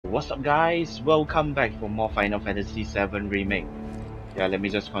What's up guys? Welcome back for more Final Fantasy VII Remake. Yeah, let me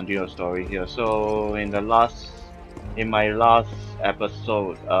just continue the story here. So in my last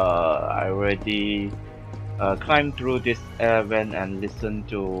episode, I already climbed through this event and listened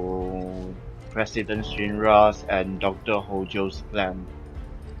to President Shinra's and Dr. Hojo's plan.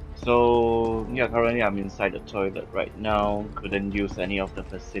 So yeah, currently I'm inside the toilet right now. Couldn't use any of the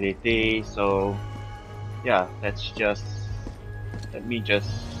facility. So yeah, let me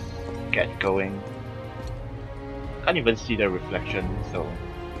just get going. Can't even see the reflection, so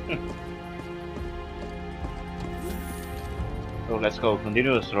so let's go.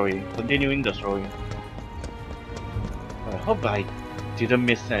 Continuing the story. I hope I didn't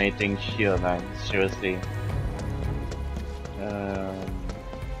miss anything here, man. Seriously.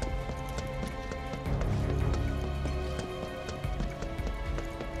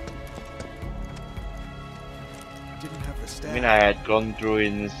 I mean, I had gone through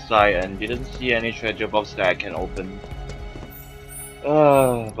inside and didn't see any treasure box that I can open.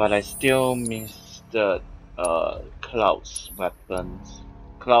 But I still missed the Cloud's weapons.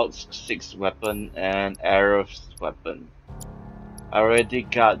 Cloud's 6 weapon and Arrow's weapon. I already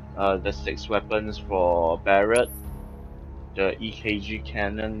got the 6 weapons for Barrett, the EKG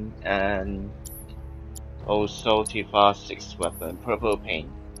cannon, and also Tifa's 6 weapon, Purple Paint.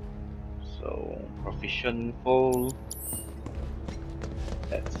 So, proficient full.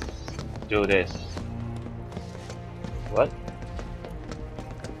 Let's do this. What?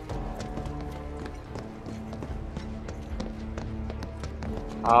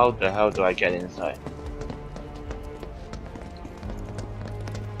 How the hell do I get inside?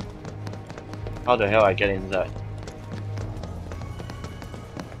 How the hell I get inside?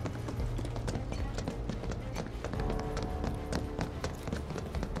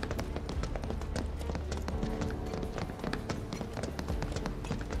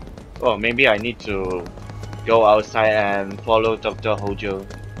 Oh, maybe I need to go outside and follow Dr. Hojo.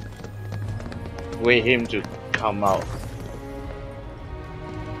 Wait him to come out.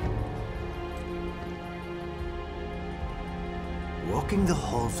 Walking the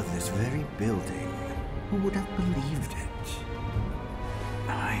halls of this very building, who would have believed it?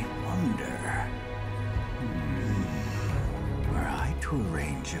 I wonder... were I to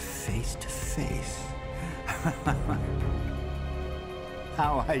arrange a face-to-face...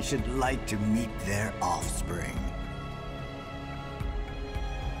 how I should like to meet their offspring.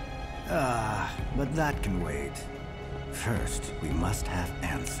 But that can wait. First, we must have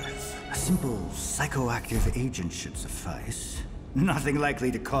answers. A simple psychoactive agent should suffice. Nothing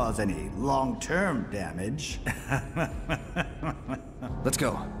likely to cause any long-term damage. Let's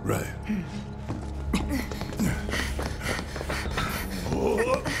go. Right.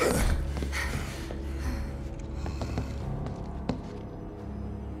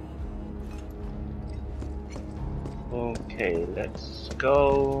 Okay, let's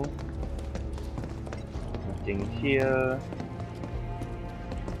go. Nothing here.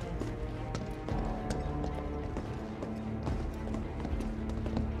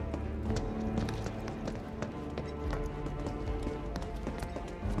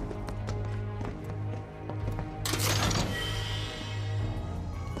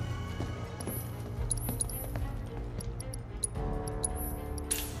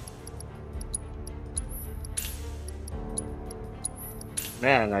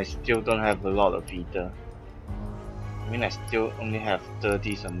 Man, I still don't have a lot of ether. I mean, I still only have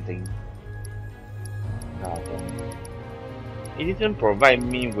 30 something. Nah, then. It didn't provide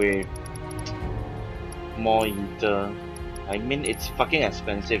me with more ether. I mean, it's fucking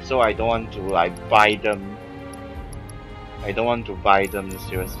expensive, so I don't want to like buy them. I don't want to buy them,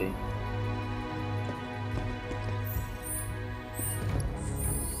 seriously.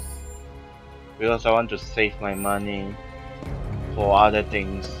 Because I want to save my money for other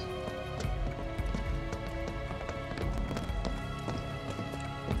things.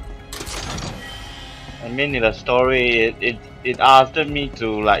 I mean, in the story, it asked me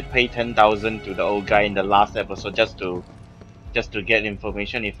to like pay 10,000 to the old guy in the last episode just to get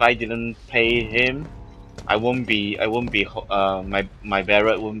information. If I didn't pay him, my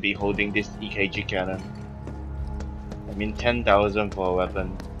Barrett wouldn't be holding this EKG cannon. I mean, 10,000 for a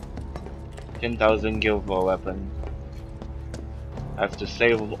weapon. 10,000 gil for a weapon. I have to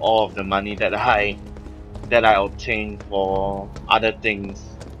save all of the money that I obtained for other things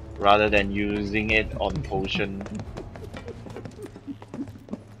rather than using it on potion.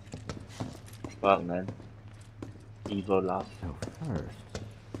 Fuck, man. Evil laugh. So first...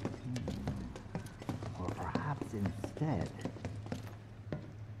 or perhaps instead...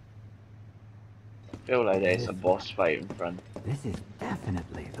 I feel like there is a boss fight in front. This is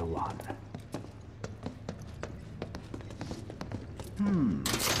definitely the one.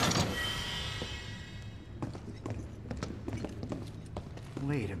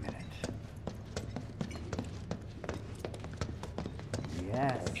 Wait a minute.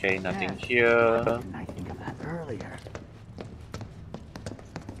 Yes. Okay, nothing yes. here. Why didn't I think of that earlier?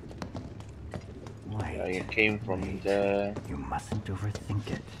 Wait. Yeah, it came from there. You mustn't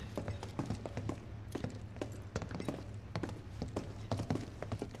overthink it.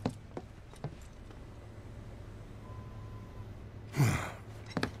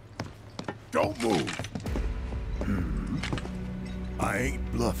 Don't move. I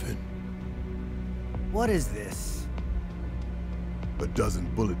ain't bluffing. What is this? A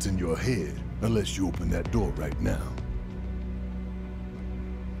dozen bullets in your head, unless you open that door right now.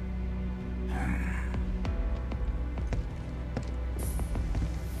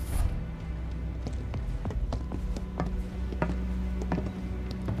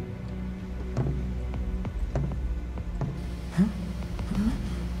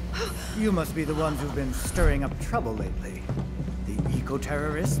 You must be the ones who've been stirring up trouble lately. The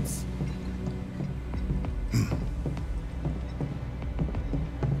eco-terrorists?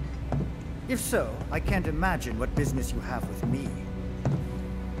 If so, I can't imagine what business you have with me.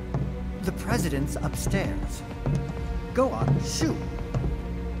 The president's upstairs. Go on, shoot.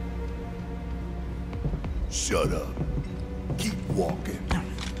 Shut up. Keep walking.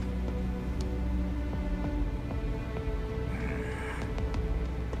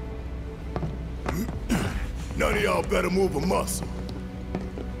 None of y'all better move a muscle.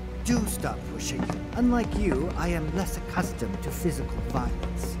 Do stop pushing. Unlike you, I am less accustomed to physical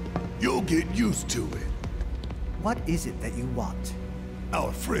violence. You'll get used to it. What is it that you want?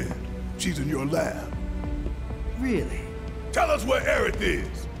 Our friend, she's in your lab. Really? Tell us where Aerith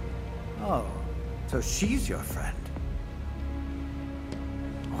is. Oh, so she's your friend.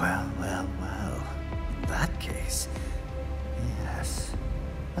 Well, well, well. In that case, yes,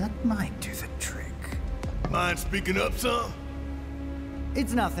 that might do the trick. Mind speaking up some?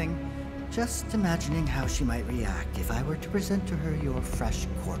 It's nothing. Just imagining how she might react if I were to present to her your fresh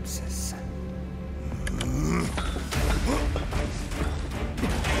corpses.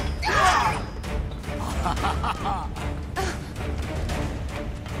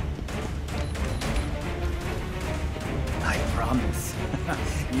 I promise,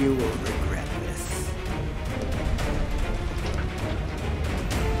 you will regret this.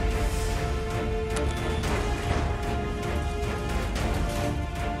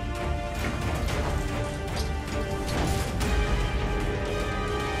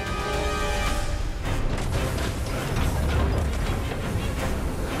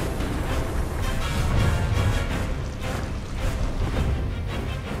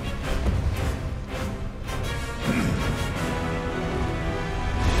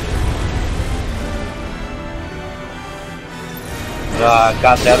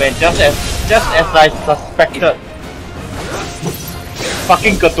 God damn it, just as I suspected.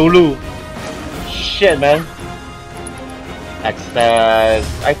 Fucking Cthulhu. Shit, man. Access.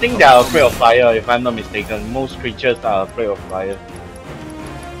 I think they are afraid of fire, if I'm not mistaken. Most creatures are afraid of fire.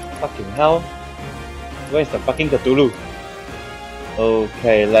 Fucking hell. Where's the fucking Cthulhu?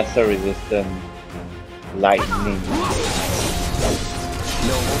 Okay, lesser resistant. Lightning.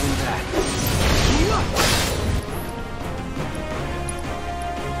 No holding back.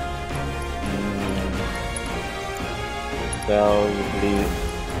 Spell, bleed.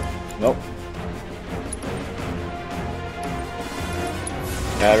 Nope.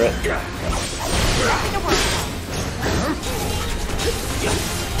 Carrot.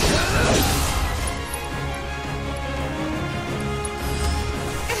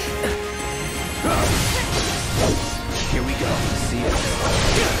 Here we go. See ya.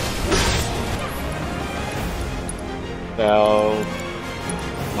 Spell.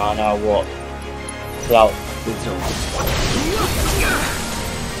 Mana Ward. Cloud. It's over.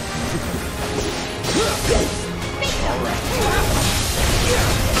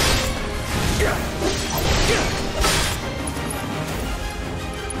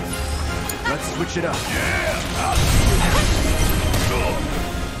 Let's switch it up.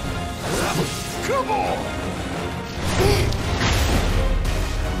 Come on!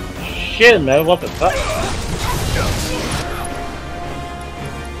 Shit, man, what the fuck?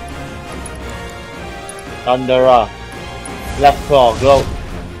 Thundera. Left claw, go.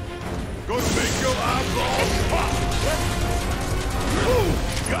 Gonna make your eyeballs pop! Ooh,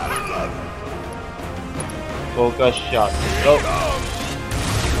 gotta love it! Focus shot, go.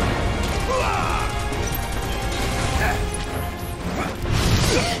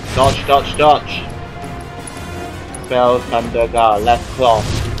 Dodge, dodge, dodge. Spell Thundera, left claw.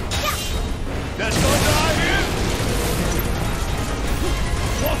 That's your die here?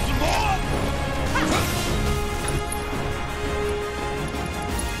 Want some more?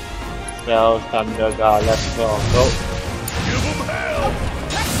 Spell, Thunder God, let's go. Go. Give him hell!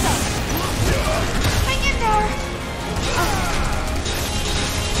 Let's go. Hang in there.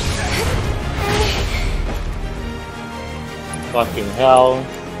 Fucking hell.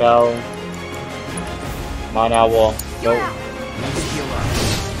 Spell. Mana Wall. Go. You're out. Need to heal up.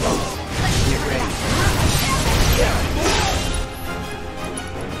 Get ready.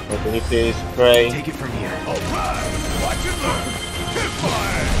 Ability spray. Take it from here. Alright! Watch and learn! Hit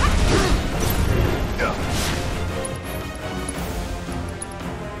fire!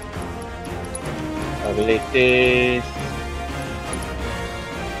 Abilities.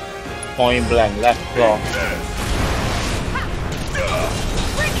 Point blank, left claw.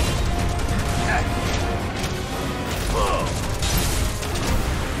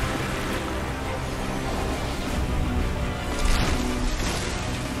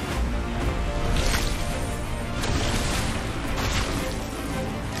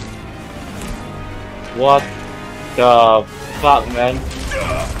 What the fuck, man?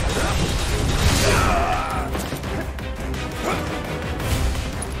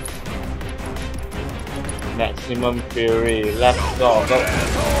 Maximum fury, let's go, go.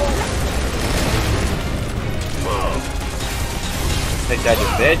 Take that, you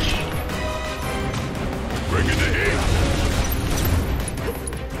bitch. Bring it to him!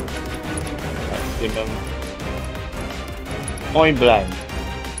 Maximum. Point blank.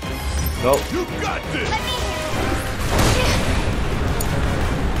 Go. You got this!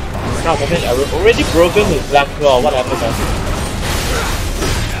 God damn it, I already broken his black claw. What happened now?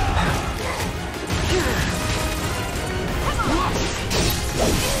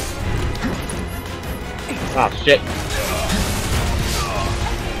 Ah, shit.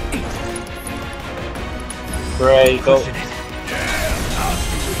 Spray, go.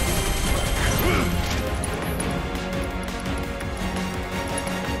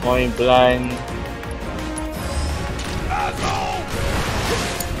 Point blank.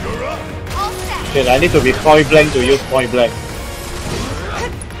 You're up! All set. Shit, I need to be point blank to use point blank.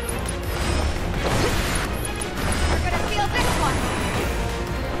 We're gonna feel this one.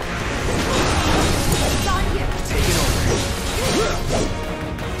 It's on you. Take it over.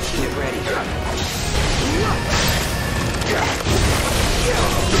 Get ready.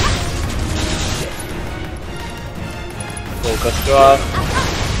 Focus thrust.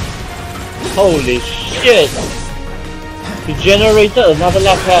 Holy shit! He generated another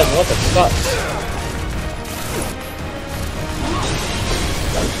left hand, what the fuck?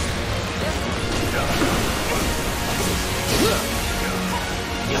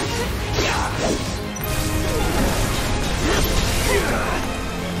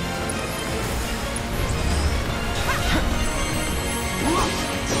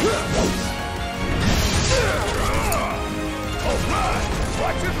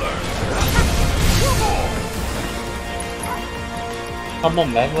 Come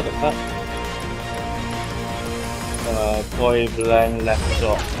on man, what the fuck? Point blank left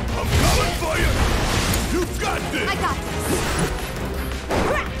shot. I'm coming for you! You got this! I got this.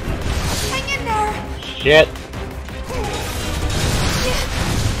 Hang in there. Shit!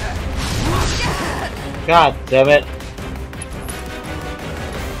 God damn it!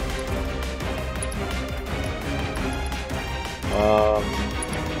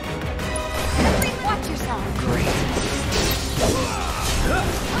 Watch yourself. Great.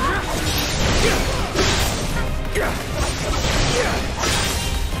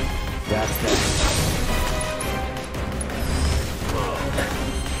 That's that.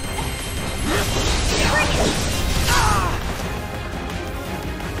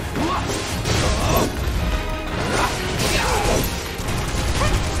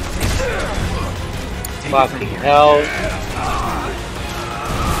 Fucking hell!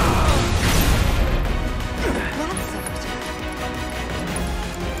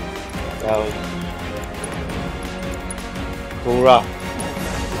 That was Kura.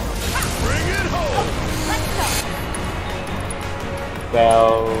 Bring it home! Let's go.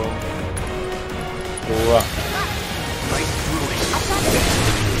 Spell Kura. Right through it.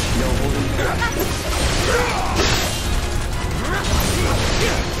 No holding back.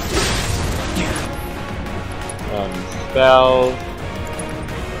 Spell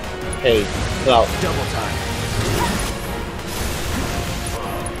Hey, Cloud. Double time.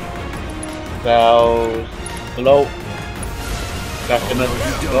 Spell Slow. Definite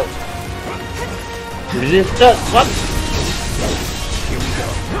slow. Resisted, what? Here we go.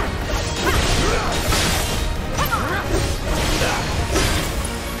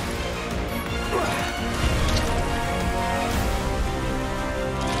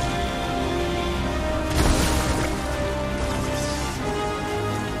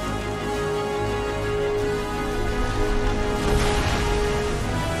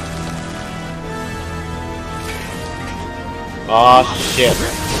 Oh shit.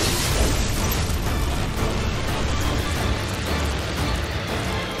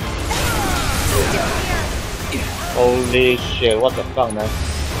 Holy shit, what the fuck, man?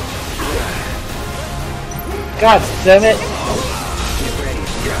 God damn it!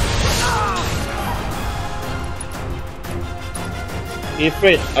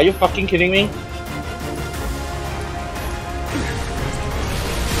 Ifrit, are you fucking kidding me?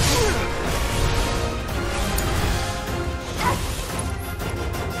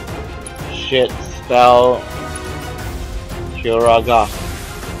 Shit, spell Kyoraga.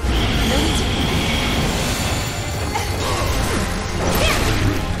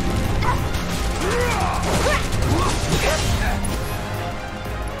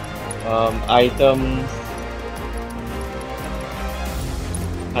 Items.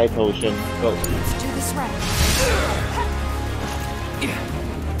 High potion. Go. Let's do this right.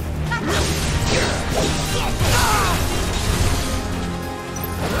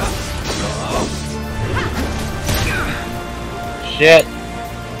 Shit.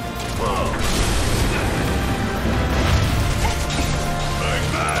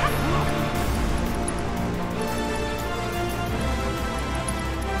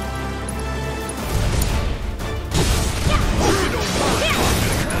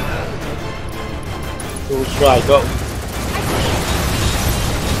 Cloud Strife, go.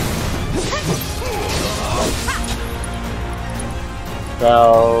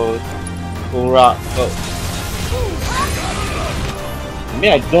 Cloud go. I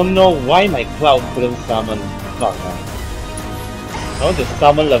mean, I don't know why my Cloud couldn't summon. Fuck, man. I want to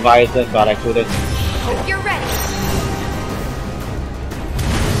summon Leviathan, but I couldn't. Hope you're ready.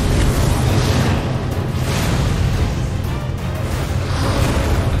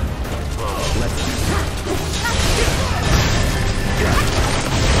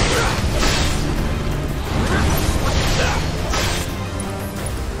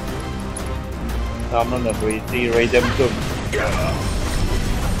 Summon the Breezy Redemption.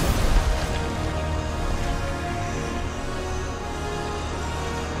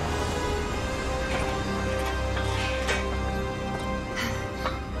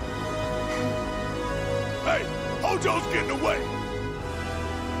 Hey, Hojo's getting away.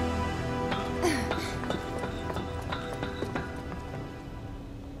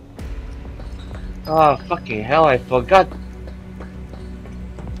 Ah, fucking hell, I forgot.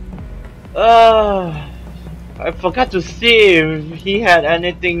 I forgot to see if he had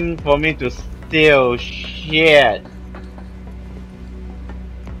anything for me to steal. Shit.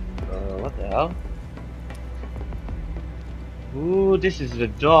 What the hell? Ooh, this is the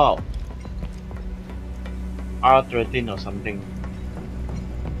dog. R13 or something.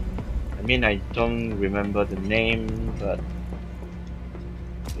 I mean, I don't remember the name, but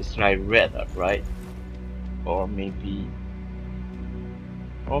it's like red, right? Or maybe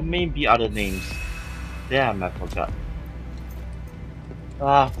other names. Damn, I forgot.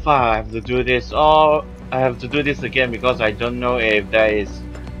 Ah, fuck, I have to do this. Oh, I have to do this again because I don't know if there is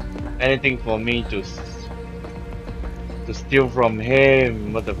anything for me to steal from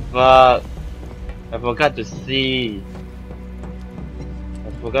him. What the fuck? I forgot to see.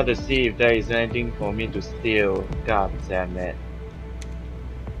 I forgot to see if there is anything for me to steal. God damn it.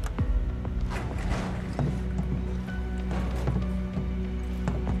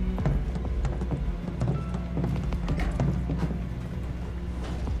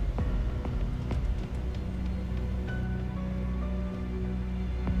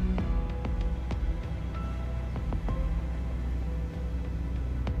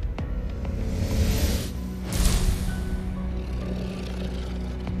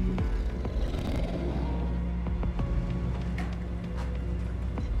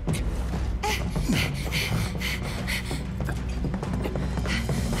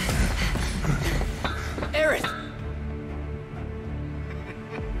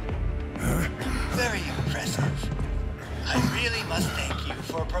 Very impressive. I really must thank you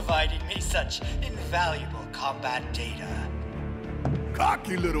for providing me such invaluable combat data.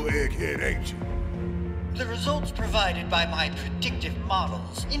 Cocky little egghead, ain't you? The results provided by my predictive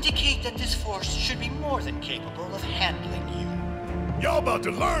models indicate that this force should be more than capable of handling you. Y'all about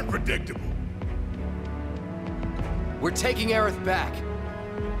to learn predictable. We're taking Aerith back.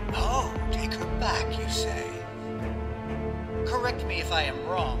 Oh, take her back, you say? Correct me if I am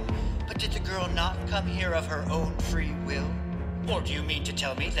wrong, but did the girl not come here of her own free will? Or do you mean to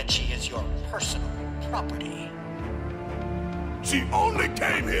tell me that she is your personal property? She only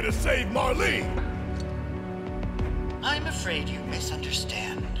came here to save Marlene. I'm afraid you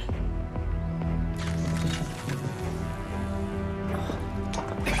misunderstand.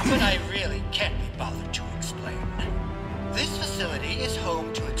 But I really can't be bothered to explain. This facility is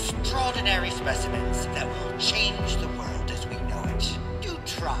home to extraordinary specimens that will change the world as we know it. Do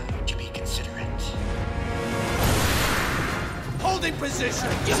try to be considerate. Holding position!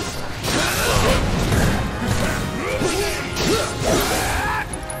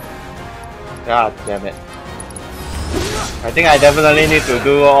 God damn it. I think I definitely need to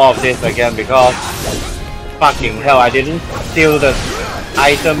do all of this again because fucking hell, I didn't steal the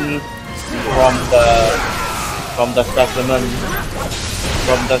items from the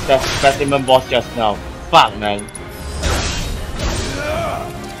specimen boss just now. Fuck, man.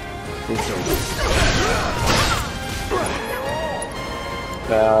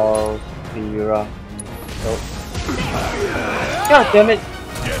 Spell, Sierra. Nope. God damn it.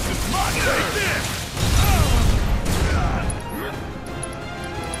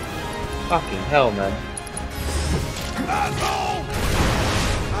 Fucking hell, man.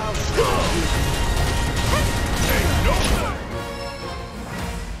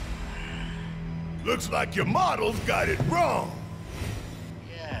 Looks like your models got it wrong.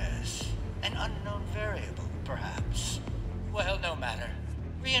 Yes, an unknown variable, perhaps. Well, no matter.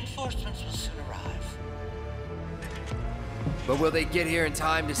 Reinforcements will soon arrive. But will they get here in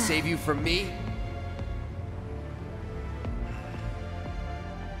time to save you from me?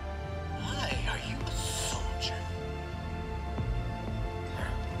 Why are you a soldier?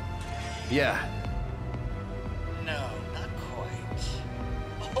 Yeah. No, not quite.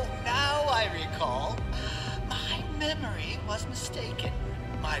 Oh, now I recall. My memory was mistaken.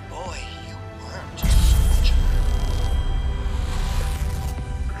 My boy, you weren't a soldier.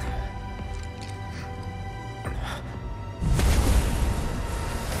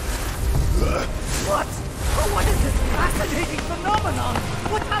 What? Oh, what is this fascinating phenomenon?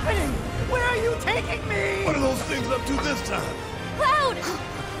 What's happening? Where are you taking me? What are those things up to this time? Cloud!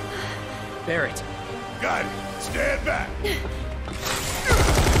 Barrett. Got it. Stand back.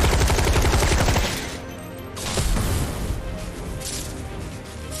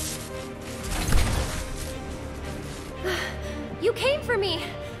 You came for me.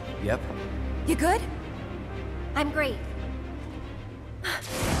 Yep. You good? I'm great.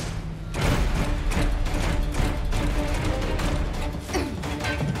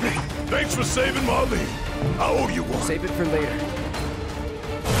 Thanks for saving Marlene. I owe you one. Save it for later.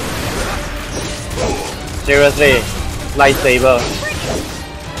 Seriously, lightsaber.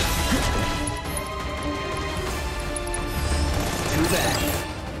 Too bad.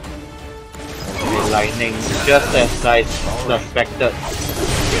 Lightning, just as I suspected.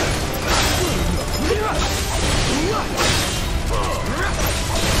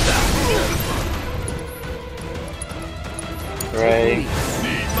 Right.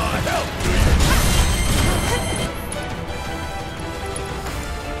 Need my help, do you?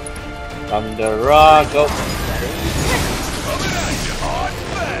 Thunder Rock, go. Coming at you hard and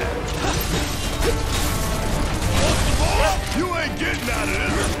fast. You ain't getting out of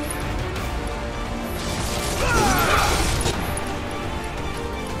this.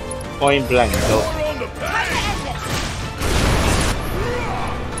 Point blank, go. We're on the pace.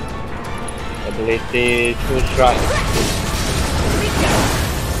 Ability, True Strike.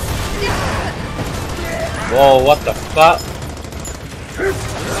 Whoa, what the fuck?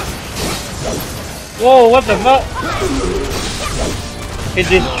 Whoa, what the fuck? He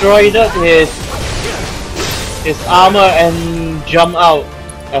destroyed his armor and jumped out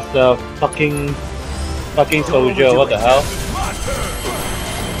as a fucking soldier. What the hell?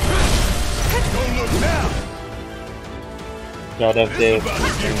 Yeah, that's it.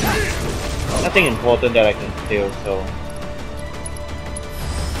 Nothing important that I can steal, so.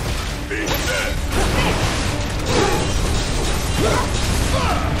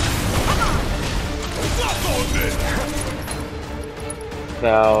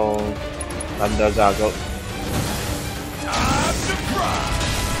 Spell Thunder Gargle.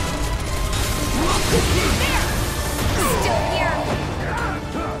 Still here.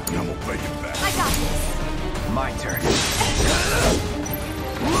 I'm gonna play you back. I got this. My turn.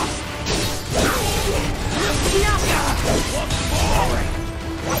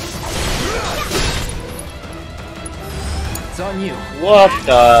 It's on you. What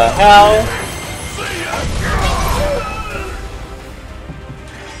the hell?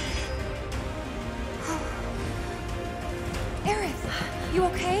 Aerith, you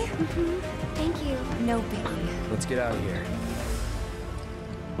okay? Thank you. No biggie. Let's get out of here.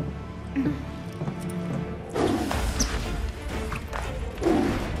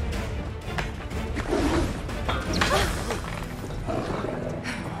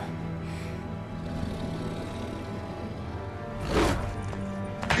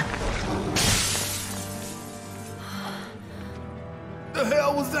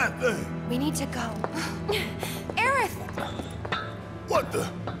 hell was that thing? We need to go. Aerith! What the?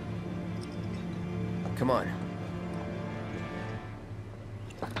 Come on.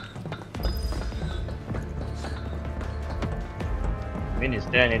 I mean, is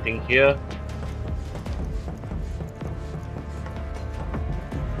there anything here?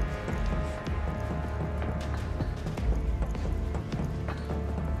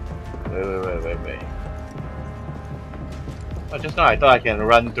 Wait. Oh, just now I thought I can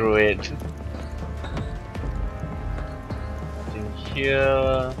run through it. Nothing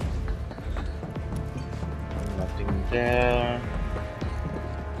here. Nothing there.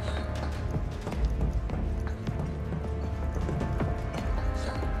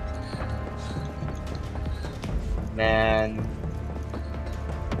 Man,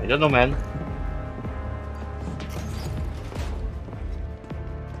 I don't know, man.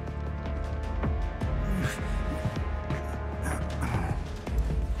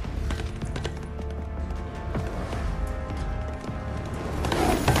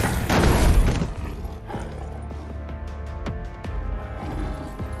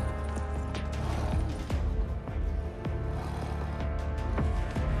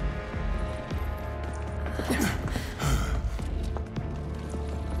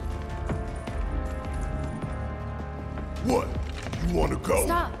 What? You want to go?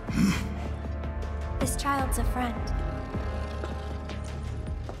 Stop. This child's a friend.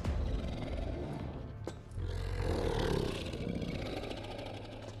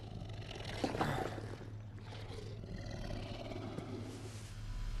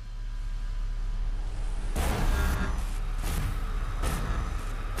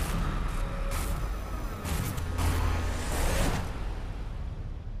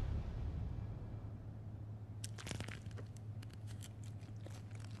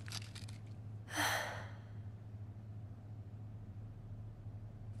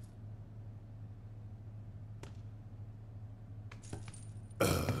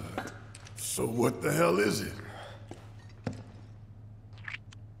 So what the hell is it?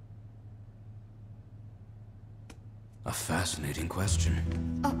 A fascinating question.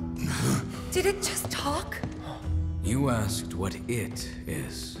 Oh, did it just talk? You asked what it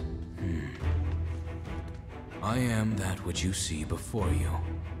is. I am that which you see before you.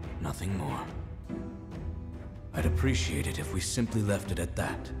 Nothing more. I'd appreciate it if we simply left it at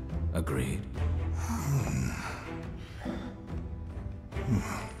that. Agreed?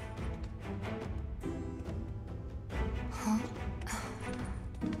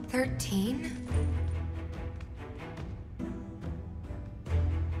 13?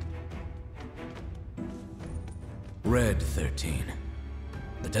 Red 13.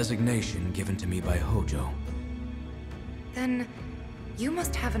 The designation given to me by Hojo. Then you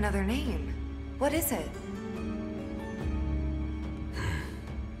must have another name. What is it?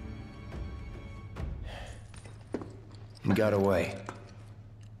 He got away.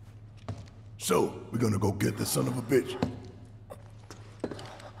 So, we're gonna go get the son of a bitch.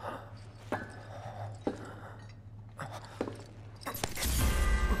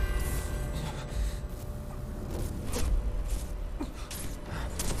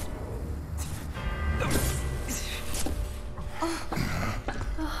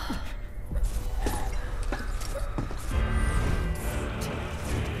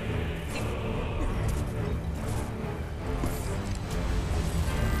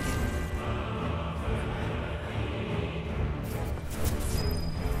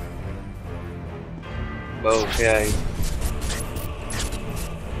 Okay.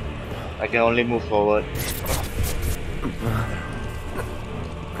 I can only move forward.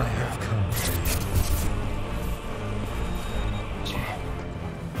 I have come.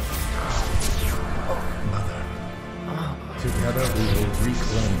 Together we will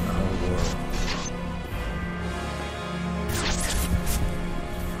reclaim our world.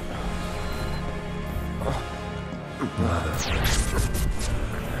 Mother,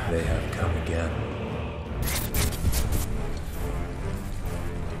 they have come again.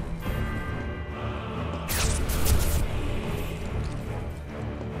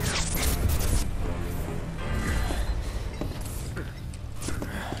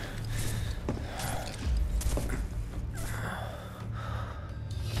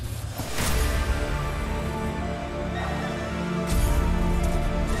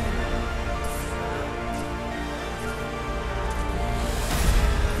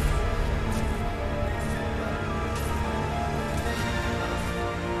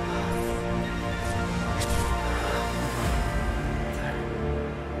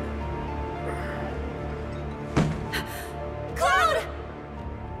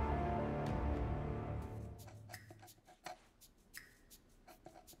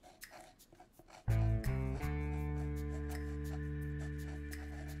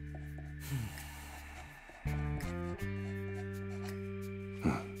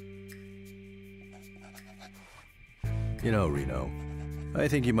 You know, Reno, I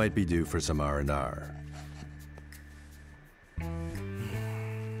think you might be due for some R&R.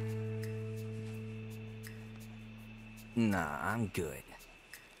 Nah, I'm good.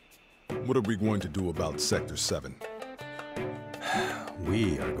 What are we going to do about Sector 7?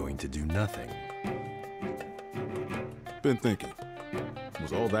 We are going to do nothing. Been thinking,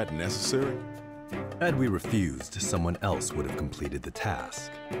 was all that necessary? Had we refused, someone else would have completed the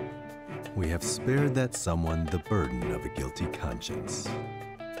task. We have spared that someone the burden of a guilty conscience.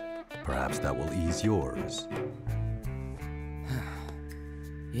 Perhaps that will ease yours.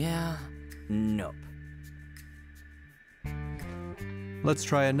 Yeah, nope. Let's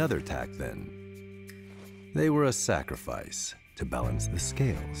try another tack then. They were a sacrifice to balance the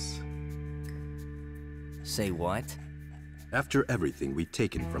scales. Say what? After everything we'd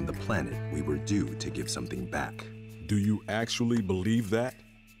taken from the planet, we were due to give something back. Do you actually believe that?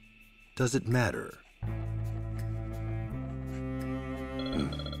 Does it matter?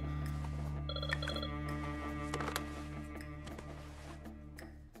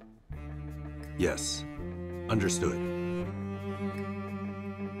 Yes, understood.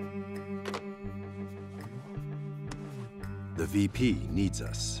 The VP needs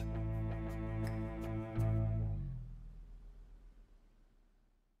us.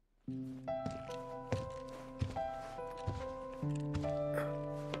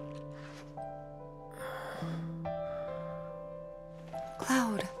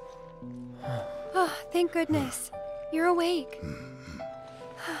 Cloud. Oh, thank goodness. You're awake.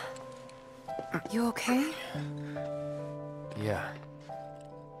 You okay? Yeah.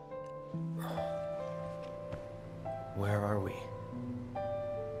 Where are we?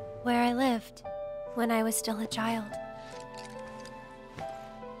 Where I lived when I was still a child.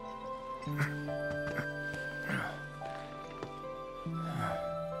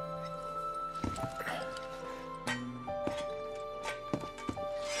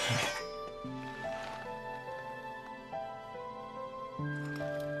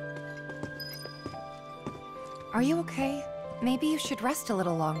 Are you okay? Maybe you should rest a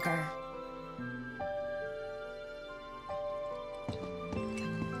little longer.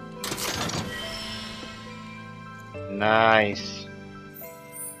 Nice.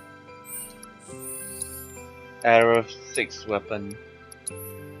 Arrow 6 weapon.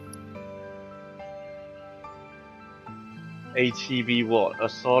 ATB Ward, a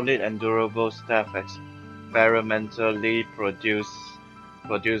solid and durable staff experimentally produced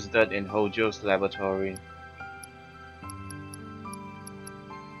in Hojo's laboratory.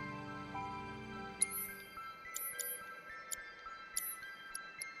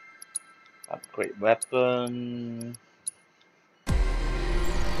 Upgrade weapon.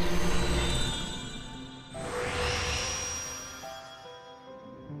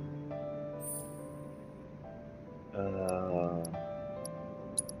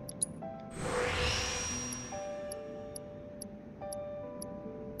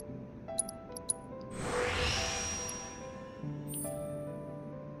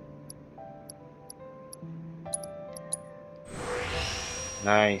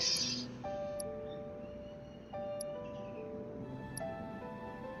 Nice.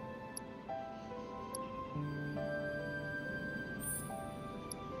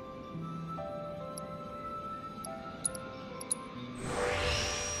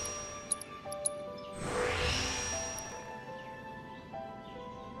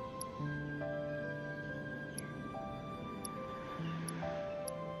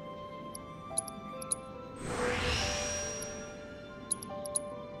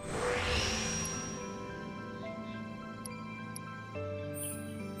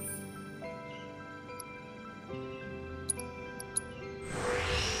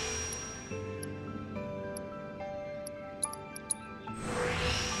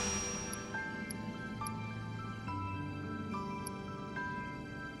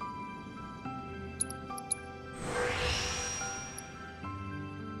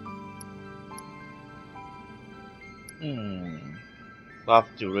 Buff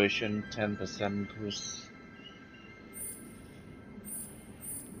duration 10% boost.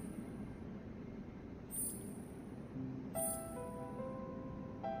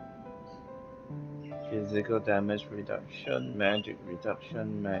 Physical damage reduction, magic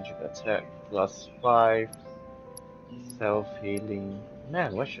attack +5, self-healing.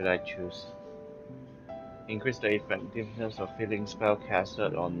 Man, what should I choose? Increase the effectiveness of healing spell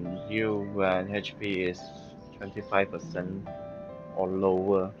casted on you when HP is 25% or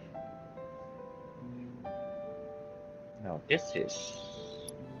lower. Now this is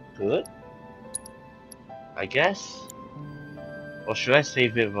good, I guess? Or should I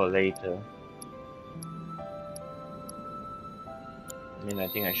save it for later? I mean, I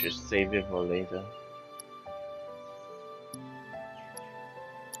think I should save it for later.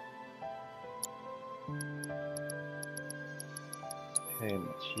 Okay,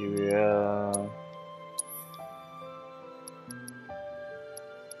 material.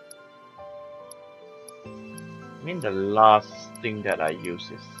 I mean, the last thing that I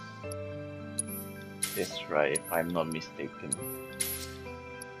use is this, right? If I'm not mistaken.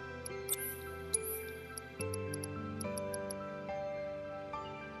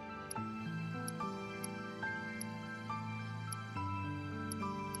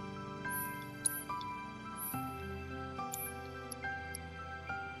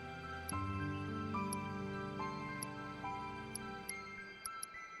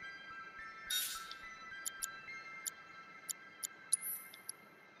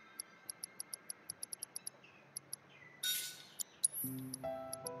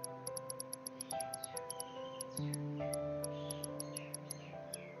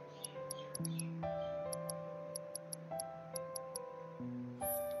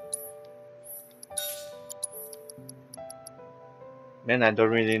 Man, I don't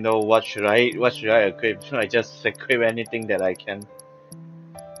really know what should I equip. I just equip anything that I can.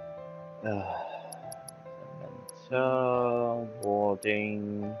 Mental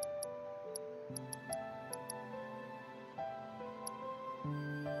warding.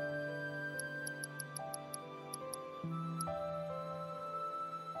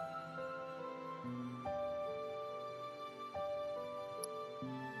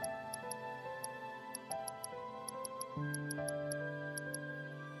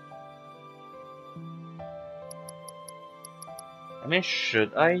 I mean,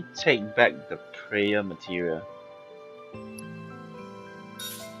 should I take back the prayer material?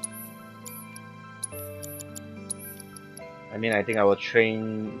 I mean, I think I will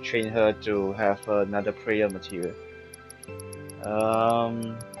train her to have another prayer material.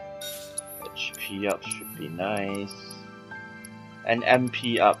 HP up should be nice. And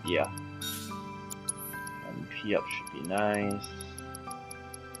MP up, yeah. MP up should be nice.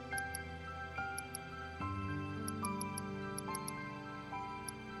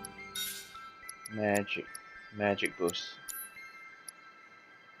 Magic boost.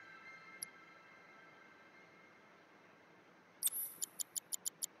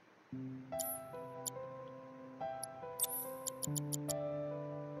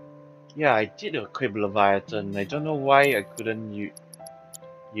 Yeah, I did equip Leviathan. I don't know why I couldn't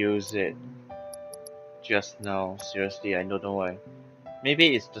use it just now. Seriously, I don't know why.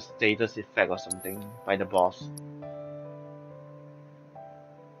 Maybe it's the status effect or something by the boss.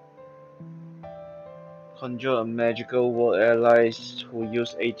 Conjure a magical world allies who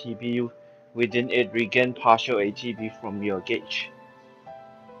use ATB within it regain partial ATB from your gauge.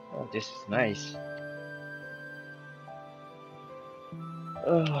 Oh, this is nice.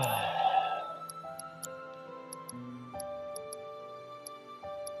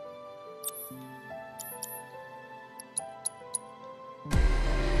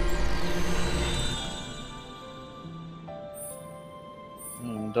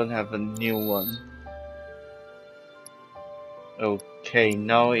 Don't have a new one. Okay,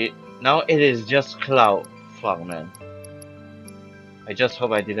 now it is just Cloud. Fuck, man. I just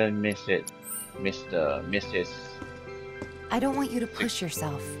hope I didn't miss it. Miss his. I don't want you to push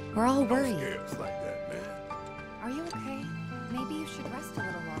yourself. We're all worried. It's like that, man. Are you okay? Maybe you should rest a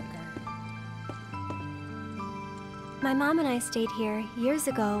little longer. My mom and I stayed here years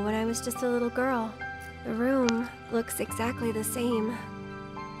ago when I was just a little girl. The room looks exactly the same.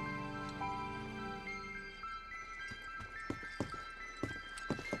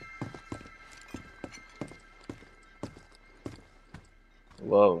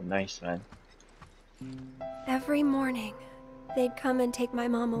 Whoa, nice, man. Every morning, they'd come and take my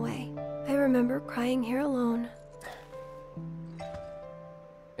mom away. I remember crying here alone.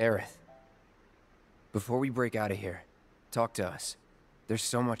 Aerith, before we break out of here, talk to us. There's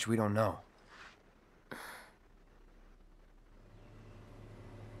so much we don't know.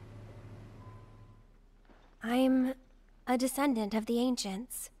 I'm a descendant of the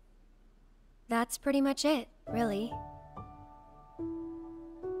ancients. That's pretty much it, really.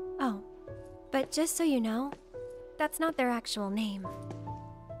 Oh, but just so you know, that's not their actual name.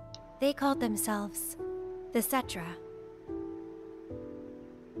 They called themselves the Cetra.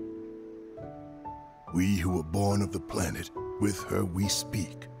 We who were born of the planet, with her we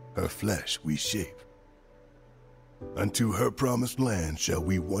speak, her flesh we shape. Unto her promised land shall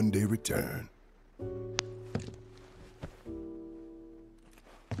we one day return.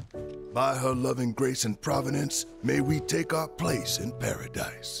 By her loving grace and providence, may we take our place in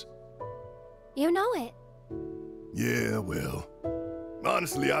paradise. You know it. Yeah, well,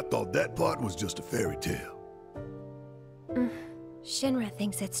 Honestly, I thought that part was just a fairy tale. Shinra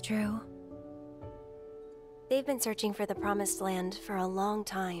thinks it's true. They've been searching for the Promised Land for a long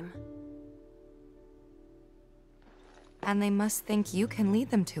time. And they must think you can lead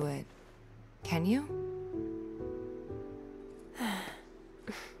them to it. Can you?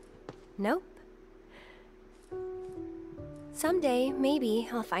 Nope. Someday, maybe,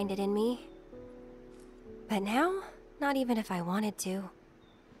 I'll find it in me. But now, not even if I wanted to.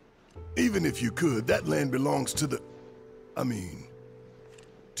 Even if you could, that land belongs to the... I mean,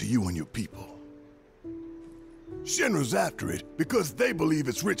 to you and your people. Shinra's after it because they believe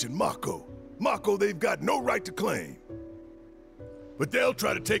it's rich in Mako. Mako they've got no right to claim. But they'll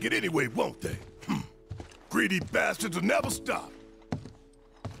try to take it anyway, won't they? Greedy bastards will never stop.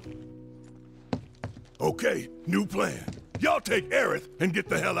 Okay, new plan. Y'all take Aerith and get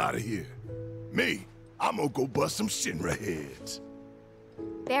the hell out of here. Me, I'm gonna go bust some Shinra heads.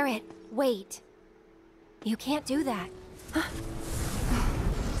 Barret, wait. You can't do that.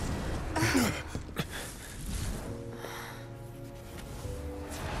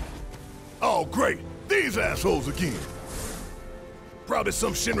 Oh, great. These assholes again. Probably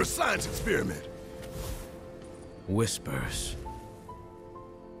some Shinra science experiment. Whispers.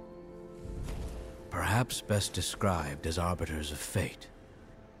 Perhaps best described as arbiters of fate.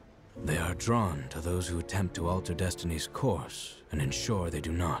 They are drawn to those who attempt to alter destiny's course and ensure they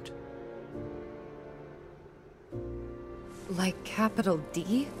do not. Like capital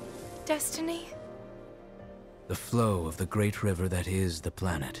D? Destiny? The flow of the great river that is the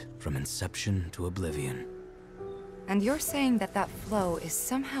planet, from inception to oblivion. And you're saying that that flow is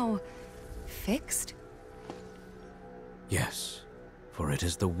somehow fixed? Yes, for it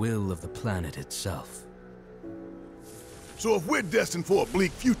is the will of the planet itself. So if we're destined for a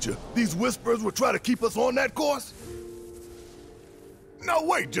bleak future, these Whispers will try to keep us on that course? Now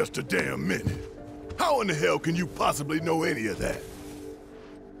wait just a damn minute. How in the hell can you possibly know any of that?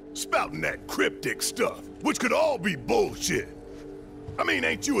 Spouting that cryptic stuff, which could all be bullshit. I mean,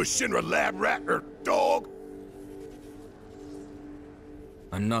 ain't you a Shinra lab rat or dog?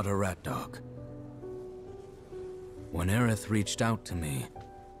 I'm not a rat dog. When Aerith reached out to me,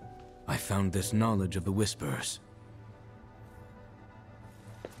 I found this knowledge of the Whispers.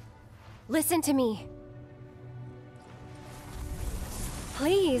 Listen to me.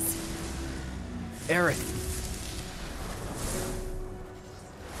 Please. Aerith.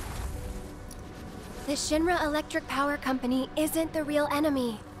 The Shinra Electric Power Company isn't the real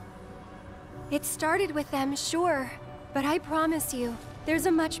enemy. It started with them, sure, but I promise you, there's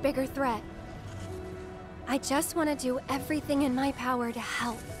a much bigger threat. I just want to do everything in my power to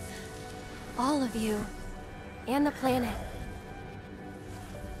help. All of you. And the planet.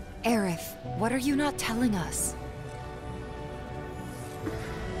 Aerith, what are you not telling us?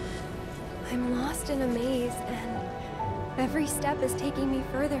 I'm lost in a maze, and every step is taking me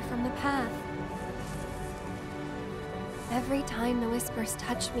further from the path. Every time the Whispers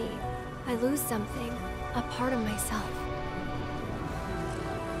touch me, I lose something, a part of myself.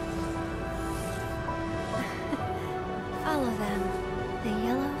 Follow them, the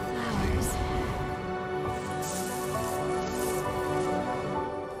yellow flowers.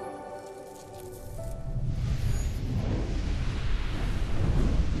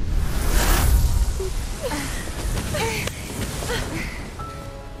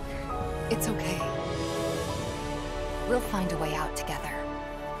 It's okay. We'll find a way out together.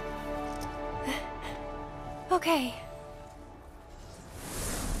 Okay.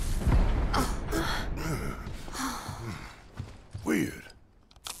 Weird.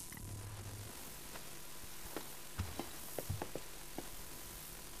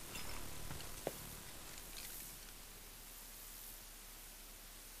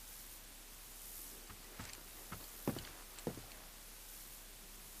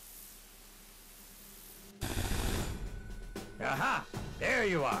 Aha! There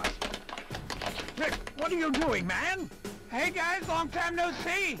you are. Rick, what are you doing, man? Hey guys, long time no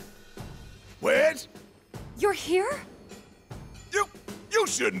see. Wedge? You're here? You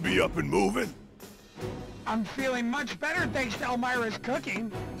shouldn't be up and moving. I'm feeling much better thanks to Elmira's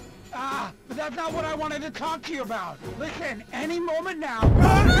cooking. But that's not what I wanted to talk to you about. Listen, any moment now...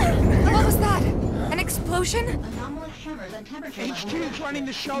 What was that? An explosion? Anomalous tremors and temperature HQ's running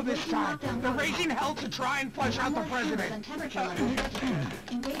the show this time. They're raising hell to try and flush out the president.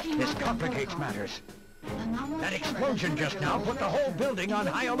 This complicates matters. That explosion just now put the whole building on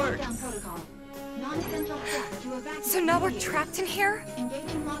high alert. So now we're trapped in here?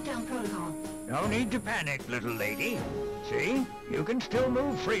 Engaging lockdown protocol. No need to panic, little lady. See? You can still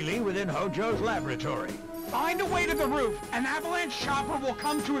move freely within Hojo's laboratory. Find a way to the roof. An avalanche chopper will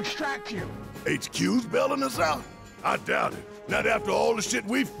come to extract you. HQ's bailing us out? I doubt it. Not after all the shit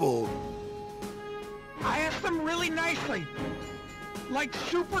we've pulled. I asked them really nicely. Like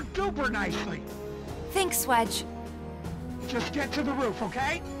super duper nicely. Thanks, Wedge. Just get to the roof,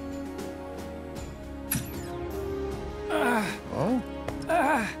 okay? Oh?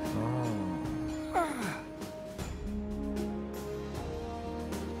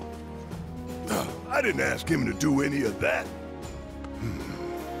 I didn't ask him to do any of that.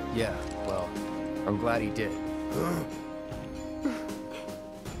 Yeah, well, I'm glad he did.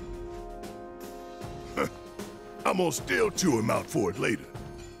 I'm gonna still chew him out for it later.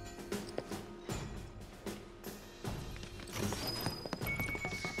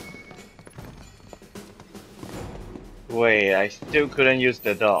 Wait, I still couldn't use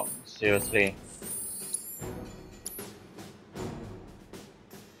the dog. Seriously.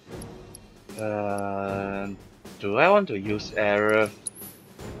 Do I want to use error?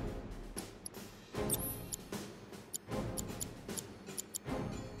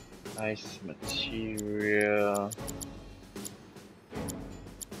 Nice material.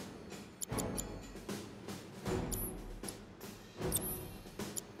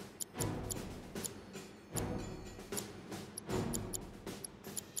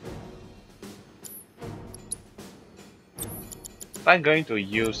 If I'm going to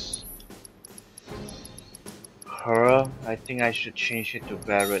use her, I think I should change it to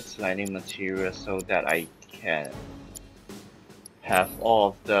Barrett's lining material so that I can have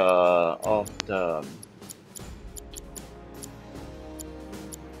all of the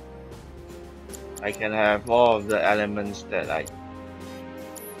I can have all of the elements that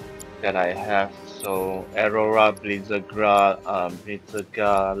I have. So Aurora, Blizzardga,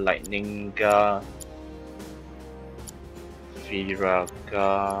 Lightningga,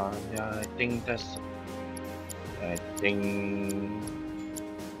 Firaga. Yeah, I think that's.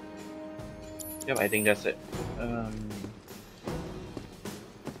 Yep, I think that's it.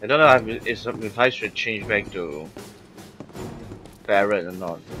 I don't know if I should change back to Barrett or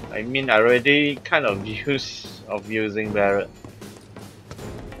not. I mean, I already kind of using Barrett.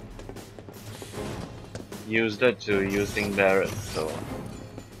 Used it to using Barrett, so.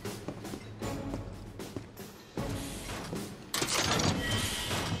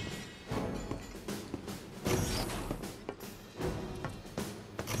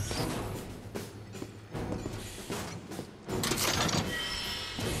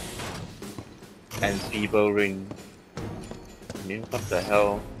 And feeble ring. I mean, what the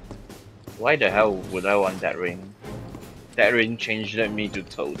hell? Why the hell would I want that ring? That ring changed me to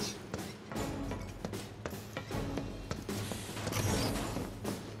Toads.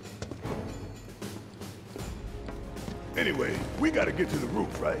 Anyway, we gotta get to the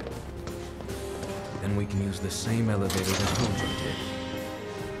roof, right? Then we can use the same elevator that Hojo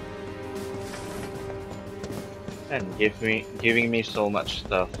did. And giving me so much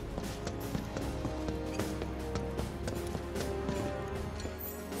stuff.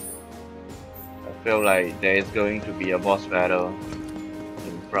 I feel like there is going to be a boss battle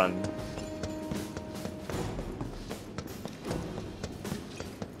in front.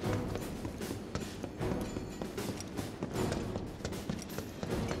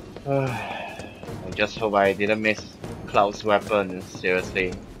 I just hope I didn't miss Cloud's weapon,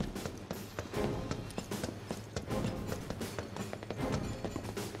 seriously.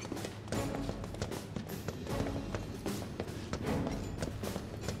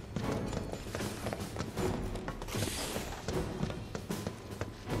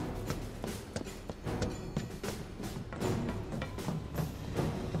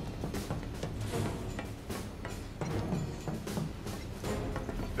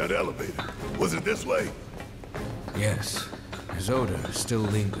 That elevator, was it this way? Yes, his odor still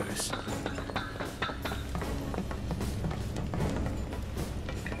lingers.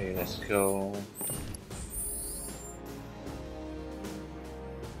 Okay, let's go.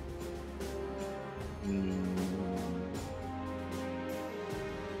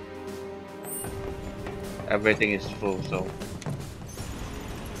 Everything is full, so.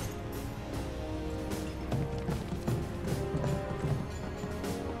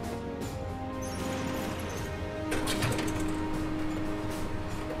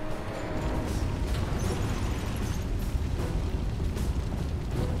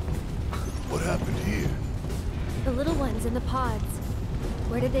 The little ones in the pods.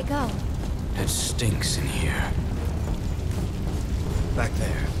 Where did they go? It stinks in here. Back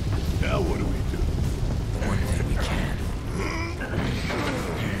there. Now what do we do? One thing we can.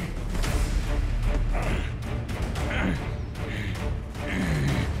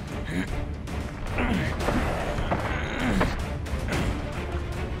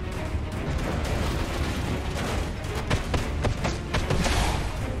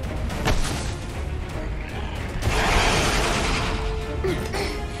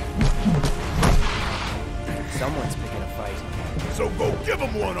 Someone's picking a fight. So go give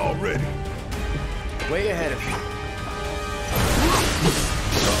him one already. Way ahead of you.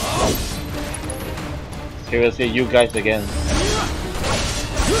 Seriously, you guys again.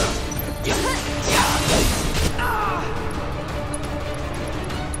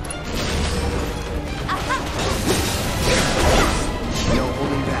 No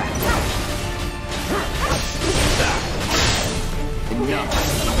holding back. Enough.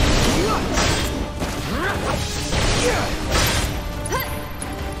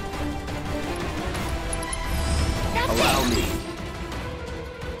 Allow me.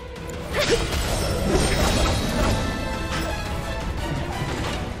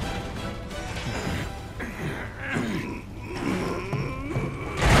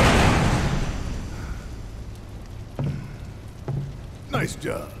 Nice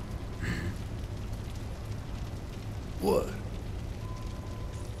job. What?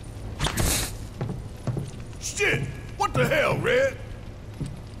 Shit! What the hell, Red?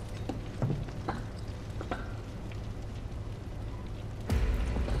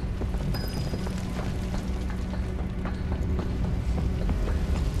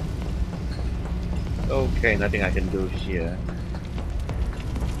 Okay, nothing I can do here.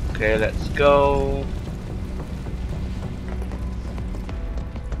 Okay, let's go.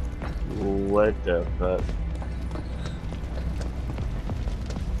 What the fuck?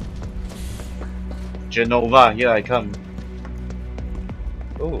 Genova, here I come.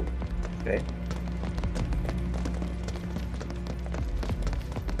 Oh, okay.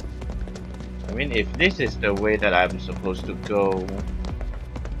 I mean, if this is the way that I'm supposed to go,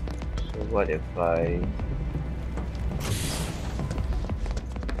 so what if I...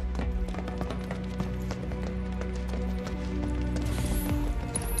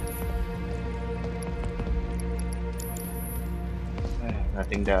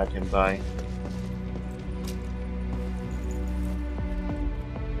 Nothing that I can buy.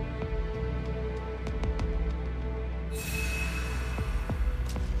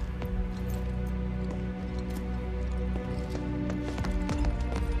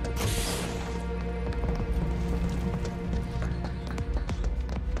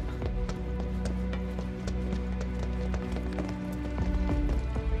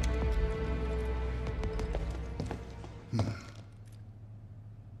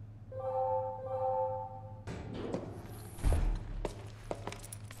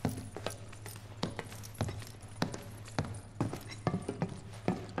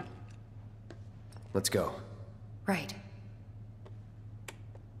 Let's go. Right.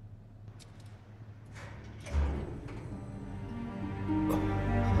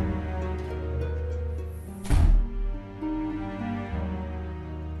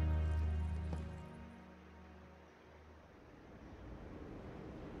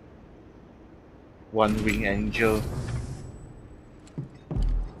 One Wing Angel.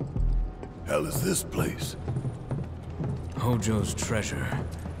 Hell is this place? Hojo's treasure.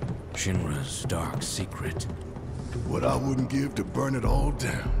 Shinra's dark secret. What I wouldn't give to burn it all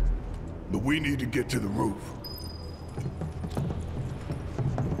down. But we need to get to the roof.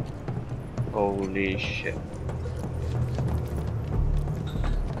 Holy shit.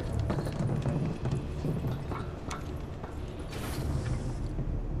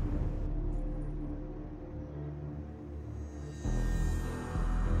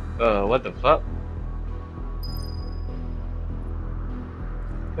 What the fuck?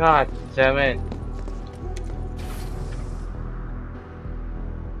 God damn it.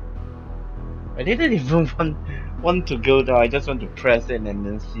 I didn't even want to go down. I just want to press it and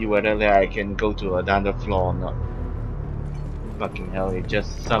then see whether I can go to another floor or not. Fucking hell, it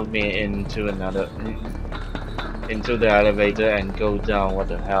just sunk me into the elevator and go down. What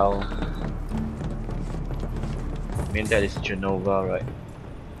the hell? I mean, that is Genova, right?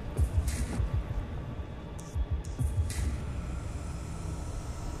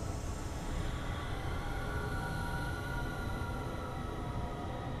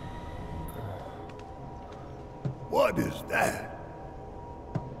 What is that?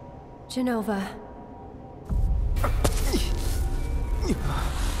 Genova.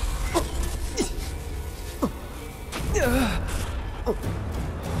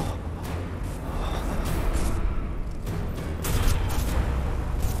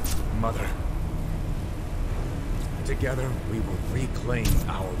 Mother. Together, we will reclaim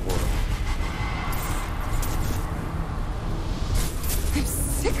our world. I'm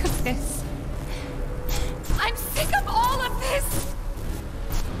sick of this. I'm sick of all of this!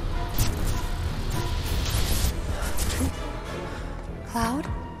 Cloud?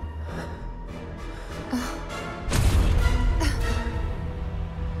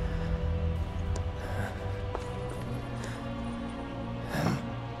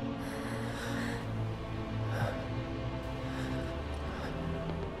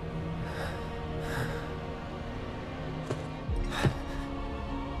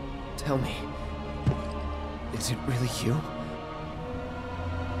 Tell me, is it really you?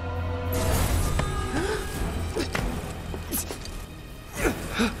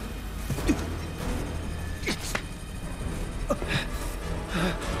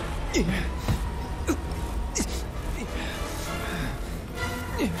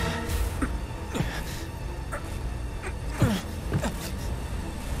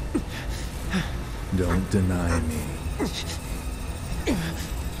 Don't deny me.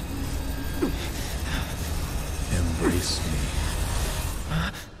 Embrace me.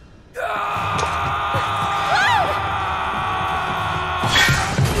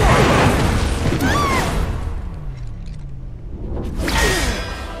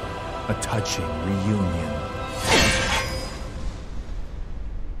 A touching reunion.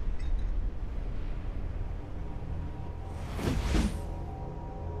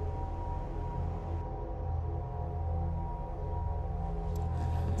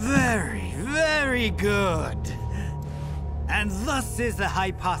 Very good. And thus is the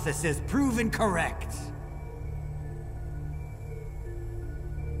hypothesis proven correct.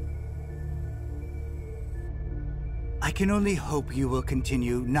 I can only hope you will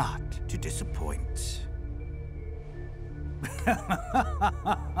continue not to disappoint.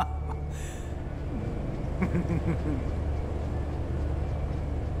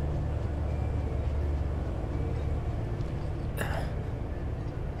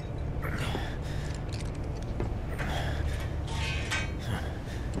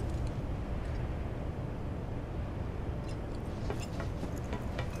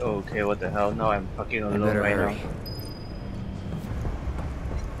 Okay, what the hell? Now I'm fucking alone right now.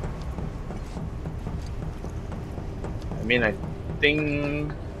 I mean, I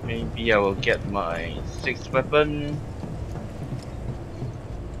think maybe I will get my 6th weapon.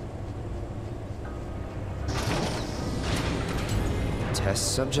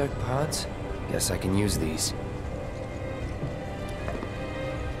 Test subject pods? Guess I can use these.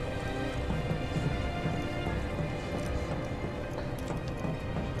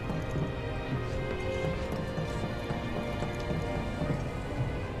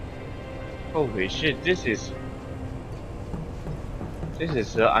 Holy shit, this is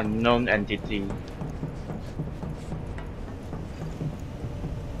an unknown entity.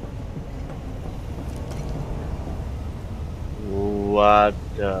 What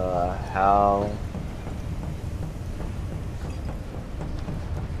the hell?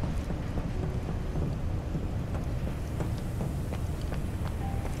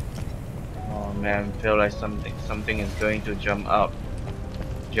 Oh man, feel like something is going to jump out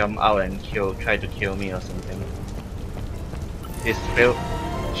and try to kill me or something. This feel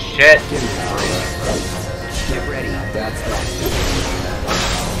shit. Get ready. That's that.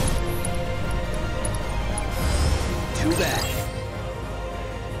 Too bad.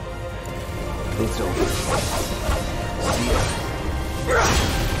 It's over. See ya.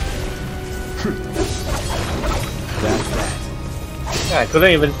 That's that. Yeah, I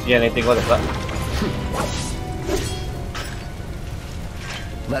couldn't even see anything. What the fuck?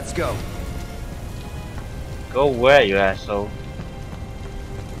 Let's go. Go where, you asshole?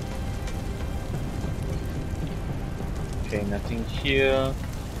 Okay, nothing here.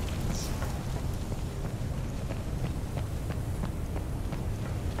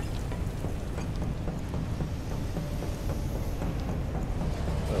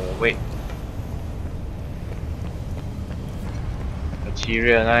 Wait.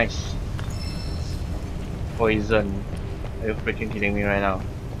 Material, nice. Poison. Are you freaking kidding me right now?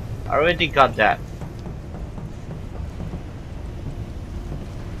 I already got that.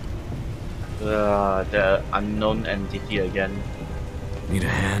 The unknown entity again. Need a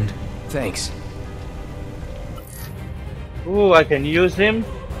hand? Thanks. Ooh, I can use him.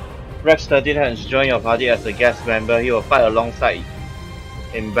 Rex 13 has joined your party as a guest member. He will fight alongside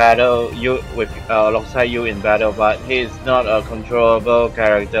in battle alongside you in battle, but he is not a controllable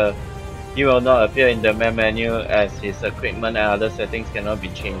character. He will not appear in the main menu as his equipment and other settings cannot be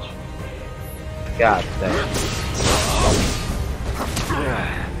changed. God damn.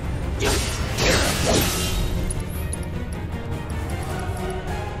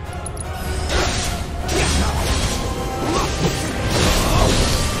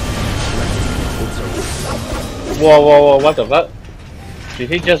 Whoa, what the fuck? Did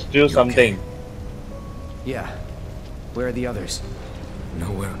he just do something? Okay? Yeah. Where are the others?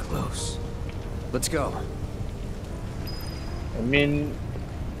 Nowhere close. Let's go. I mean,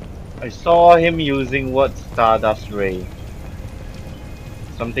 I saw him using what? Stardust Ray.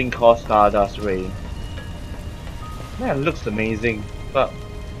 Something called Stardust Ray. Man, looks amazing, but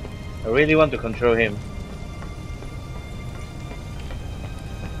I really want to control him.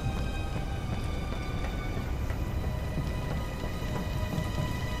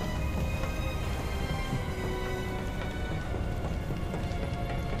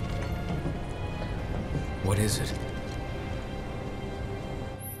 is it?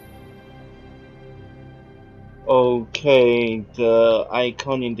 Okay, the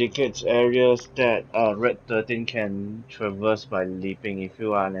icon indicates areas that Red 13 can traverse by leaping. If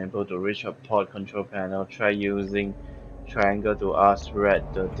you are unable to reach a port control panel, try using triangle to ask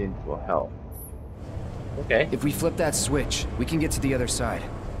Red 13 for help. Okay. If we flip that switch, we can get to the other side.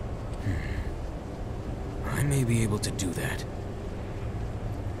 I may be able to do that.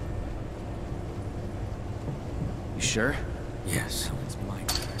 You sure? Yes, it's my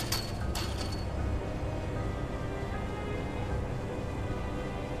turn.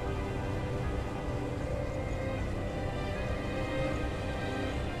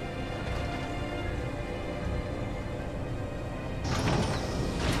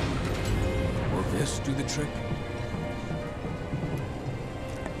 Will this do the trick?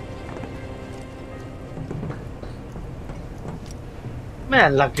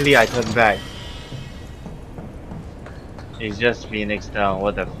 Man, luckily I turned back. It's just Phoenix down,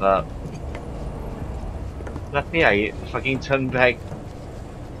 what the fuck. Luckily I fucking turned back.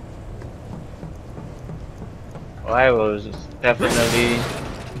 I was definitely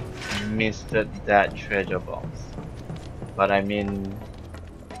missed that treasure box. But I mean...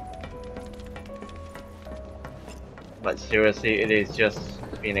 But seriously, it is just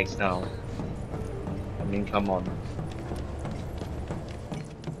Phoenix down. I mean, come on.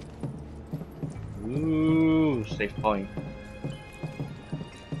 Ooh, save point.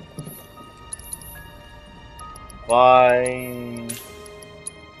 Why?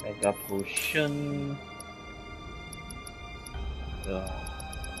 Mega potion. Ugh.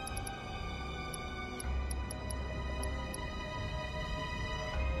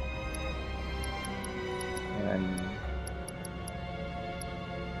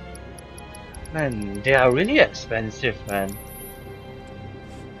 Man, they are really expensive, man.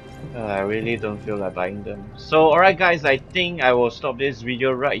 I really don't feel like buying them. So alright guys, I think I will stop this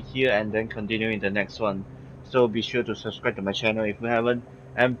video right here and then continue in the next one. So be sure to subscribe to my channel if you haven't,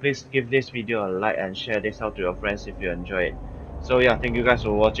 and please give this video a like and share this out to your friends if you enjoy it. So yeah, thank you guys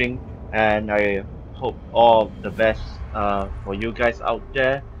for watching, and I hope all the best for you guys out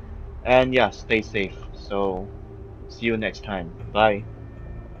there, and yeah, stay safe. So see you next time. Bye.